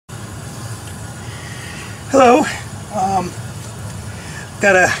Hello.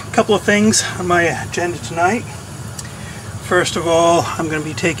 Got a couple of things on my agenda tonight. First of all, I'm going to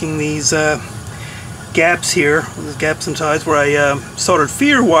be taking these gaps here, these gaps and ties where I soldered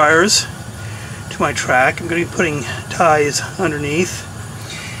feeder wires to my track. I'm going to be putting ties underneath.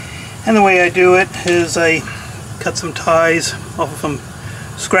 And the way I do it is I cut some ties off of some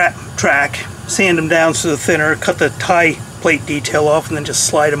scrap track, sand them down so they're thinner, cut the tie plate detail off, and then just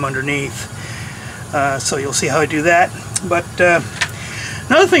slide them underneath. So you'll see how I do that. But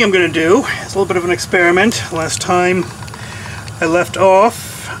another thing I'm going to do is a little bit of an experiment. Last time I left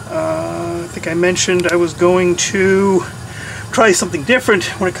off, I think I mentioned I was going to try something different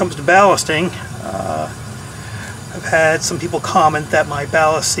when it comes to ballasting. I've had some people comment that my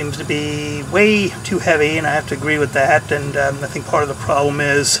ballast seems to be way too heavy, and I have to agree with that. And I think part of the problem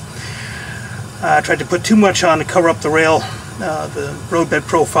is I tried to put too much on to cover up the rail, the roadbed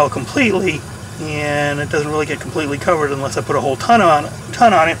profile completely, and it doesn't really get completely covered unless I put a whole ton on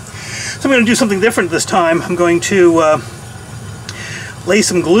it. So I'm going to do something different this time. I'm going to lay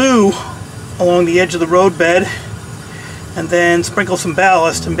some glue along the edge of the roadbed and then sprinkle some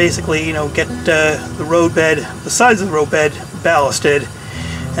ballast and basically, you know, get the roadbed, the sides of the roadbed ballasted,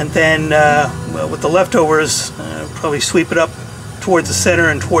 and then well, with the leftovers probably sweep it up towards the center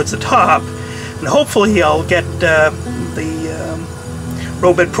and towards the top, and hopefully I'll get the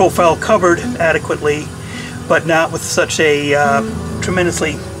roadbed profile covered adequately, but not with such a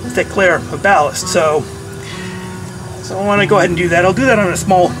tremendously thick layer of ballast. So I want to go ahead and do that. I'll do that on a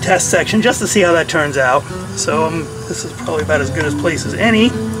small test section just to see how that turns out. So this is probably about as good a place as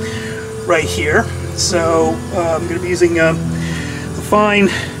any right here. So I'm going to be using the fine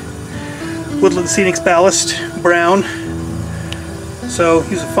Woodland Scenics ballast, brown. So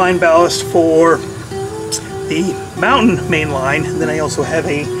use a fine ballast for the mountain main line, and then I also have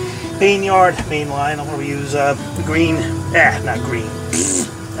a Vineyard main line. I'm going to use green, not green,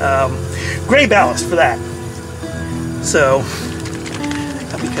 gray ballast for that. So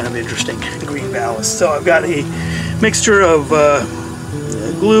that'll be kind of interesting, green ballast. So I've got a mixture of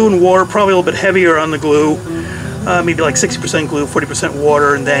glue and water, probably a little bit heavier on the glue, maybe like 60% glue, 40%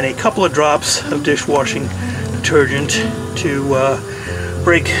 water, and then a couple of drops of dishwashing detergent to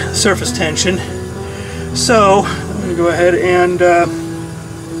break surface tension. So I'm going to go ahead and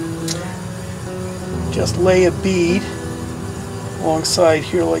just lay a bead alongside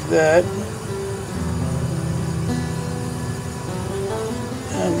here like that.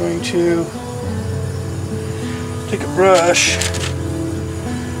 I'm going to take a brush,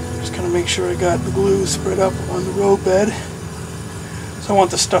 just kind of make sure I got the glue spread up on the roadbed. So I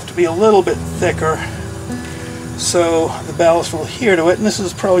want the stuff to be a little bit thicker so the ballast will adhere to it, and this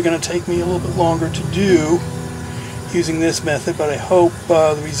is probably going to take me a little bit longer to do using this method, but I hope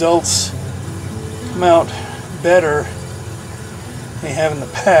the results come out better than they have in the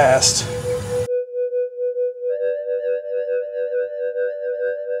past.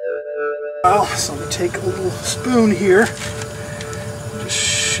 So I'm going to take a little spoon here, just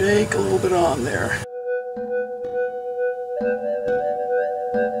shake a little bit on there.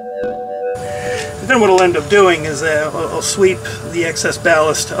 And then what I'll end up doing is I'll sweep the excess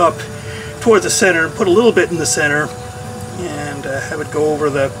ballast up towards the center, put a little bit in the center, and have it go over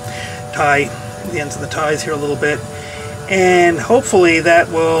the tie, the ends of the ties here a little bit. And hopefully that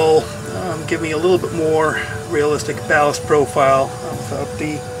will give me a little bit more realistic ballast profile without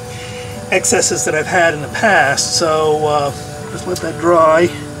the excesses that I've had in the past. So just let that dry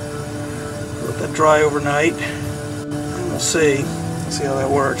overnight, and we'll see how that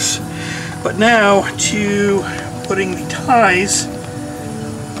works. But now to putting the ties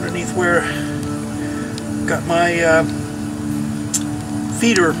underneath where I've got my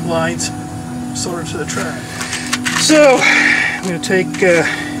feeder lines soldered to the track. So I'm going to take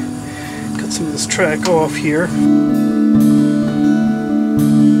cut some of this track off here.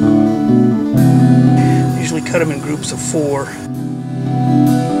 Cut them in groups of 4.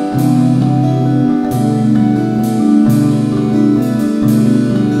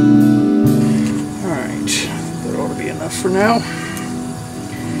 Alright, that ought to be enough for now.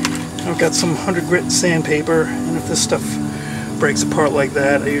 I've got some 100 grit sandpaper, and if this stuff breaks apart like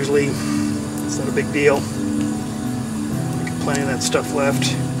that, it's not a big deal. I got plenty of that stuff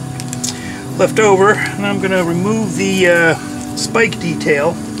left over, and I'm going to remove the spike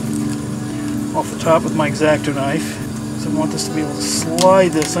detail off the top with my X-Acto knife. So I want this to be able to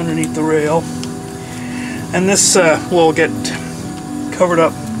slide this underneath the rail, and this will get covered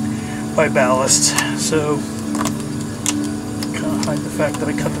up by ballast. So kind of hide the fact that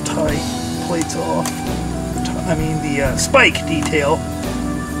I cut the tie plates off. The spike detail.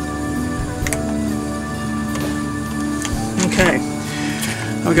 Okay,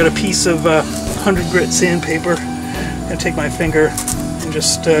 I've got a piece of 100 grit sandpaper. I'm going to take my finger and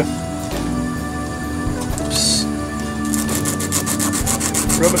just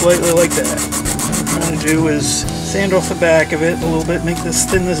rub it lightly like that. What I'm going to do is sand off the back of it a little bit,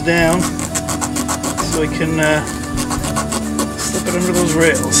 thin this down so I can slip it under those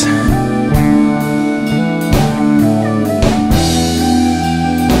rails.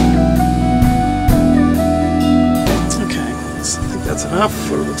 Okay, I think that's enough,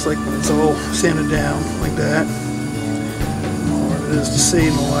 what it looks like when it's all sanded down like that. More than it is to see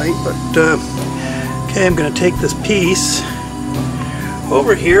in the light, but okay, I'm going to take this piece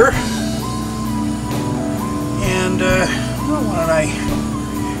over here and why don't I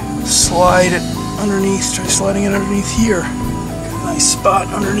slide it underneath, try sliding it underneath here. Got a nice spot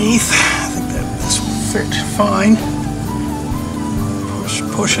underneath. I think that this will fit fine.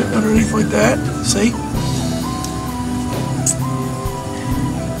 Push it underneath like that, see?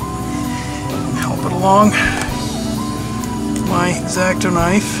 Help it along with my X-Acto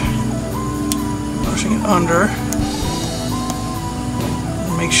knife, pushing it under.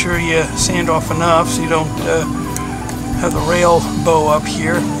 Make sure you sand off enough so you don't have the rail bow up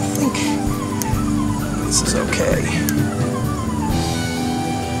here. I think this is okay.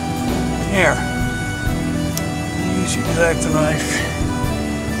 There. Use your X-Acto knife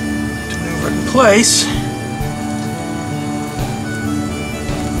to maneuver it in place.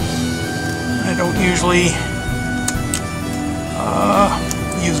 I don't usually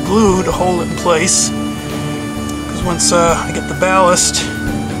use glue to hold it in place, because once I get the ballast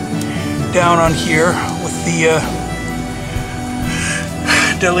down on here with the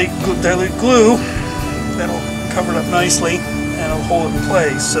dilute glue, that'll cover it up nicely and it'll hold it in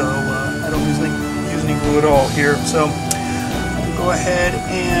place. So I don't usually use any glue at all here. So I'll go ahead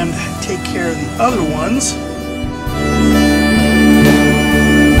and take care of the other ones.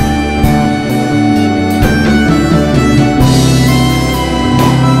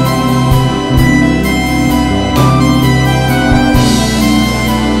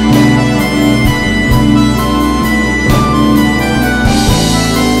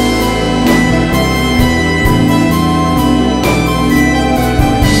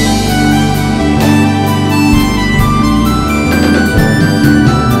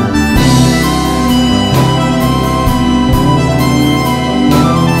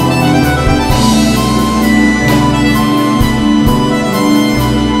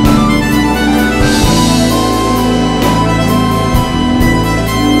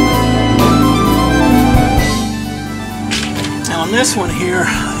 This one here,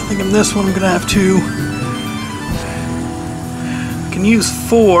 I think in this one I'm going to have to, I can use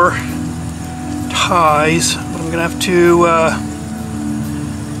 4 ties, but I'm going to have to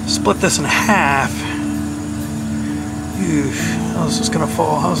split this in half. Ew, how's this going to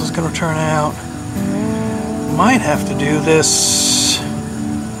fall? How's this going to turn out? Might have to do this,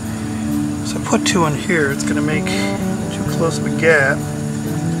 so I put 2 in here, it's going to make too close of a gap.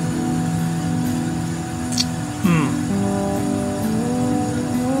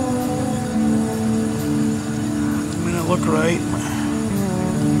 Look right.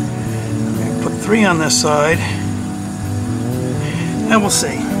 Put 3 on this side, and we'll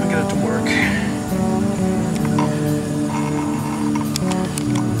see. We'll get it to work.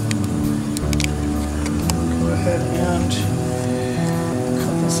 Go ahead and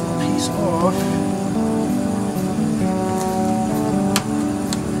cut this little piece off.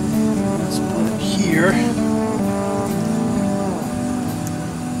 Let's put it here.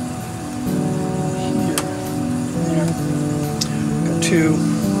 Got 2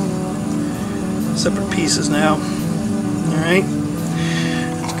 separate pieces now. Alright,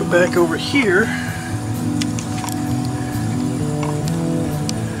 let's go back over here.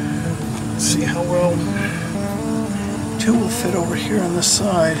 Let's see how well 2 will fit over here on this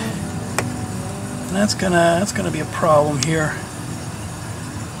side. And that's gonna be a problem here.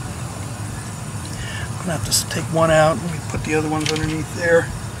 I'm gonna have to take 1 out and we put the other ones underneath there.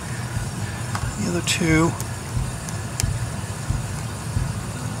 The other 2.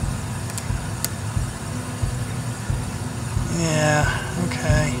 Yeah,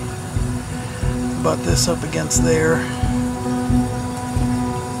 okay. Butt this up against there.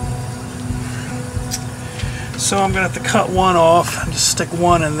 So I'm gonna have to cut 1 off and just stick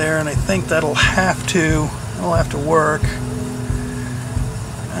 1 in there, and I think that'll have to work.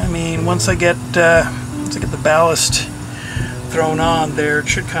 I mean, once I get the ballast thrown on there, it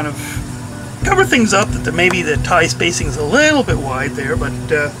should kind of cover things up. That maybe the tie spacing is a little bit wide there, but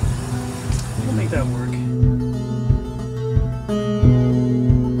we'll make that work.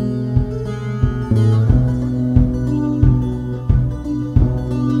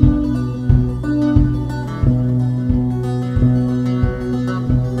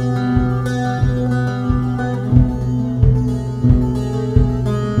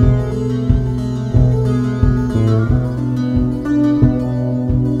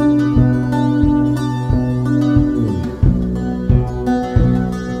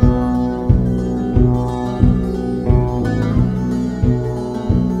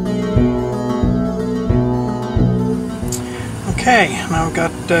 Okay, now I've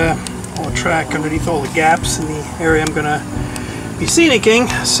got all the track underneath all the gaps in the area I'm going to be scenicking.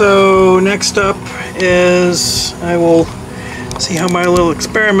 So next up is I will see how my little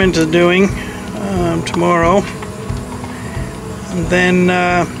experiment is doing tomorrow, and then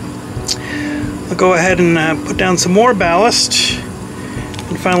I'll go ahead and put down some more ballast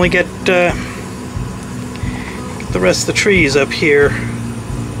and finally get the rest of the trees up here.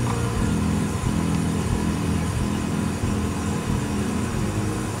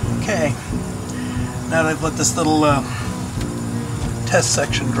 Okay, now that I've let this little test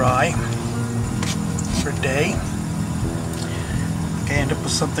section dry for a day, I end up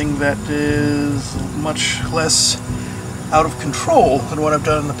with something that is much less out of control than what I've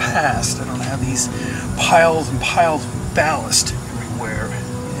done in the past. I don't have these piles and piles of ballast everywhere,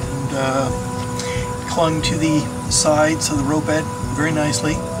 and clung to the sides of the rope bed very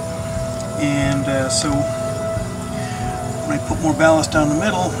nicely, and so when I put more ballast down the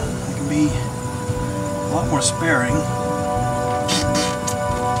middle, I can be a lot more sparing.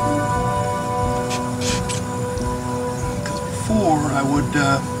 Before, I would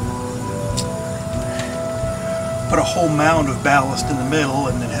put a whole mound of ballast in the middle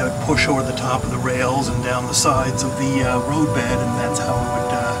and then have it push over the top of the rails and down the sides of the road bed, and that's how I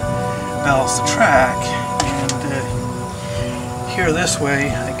would ballast the track. And here this way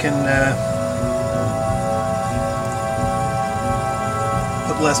I can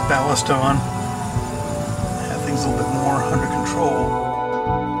put less ballast on, have things a little bit more under control.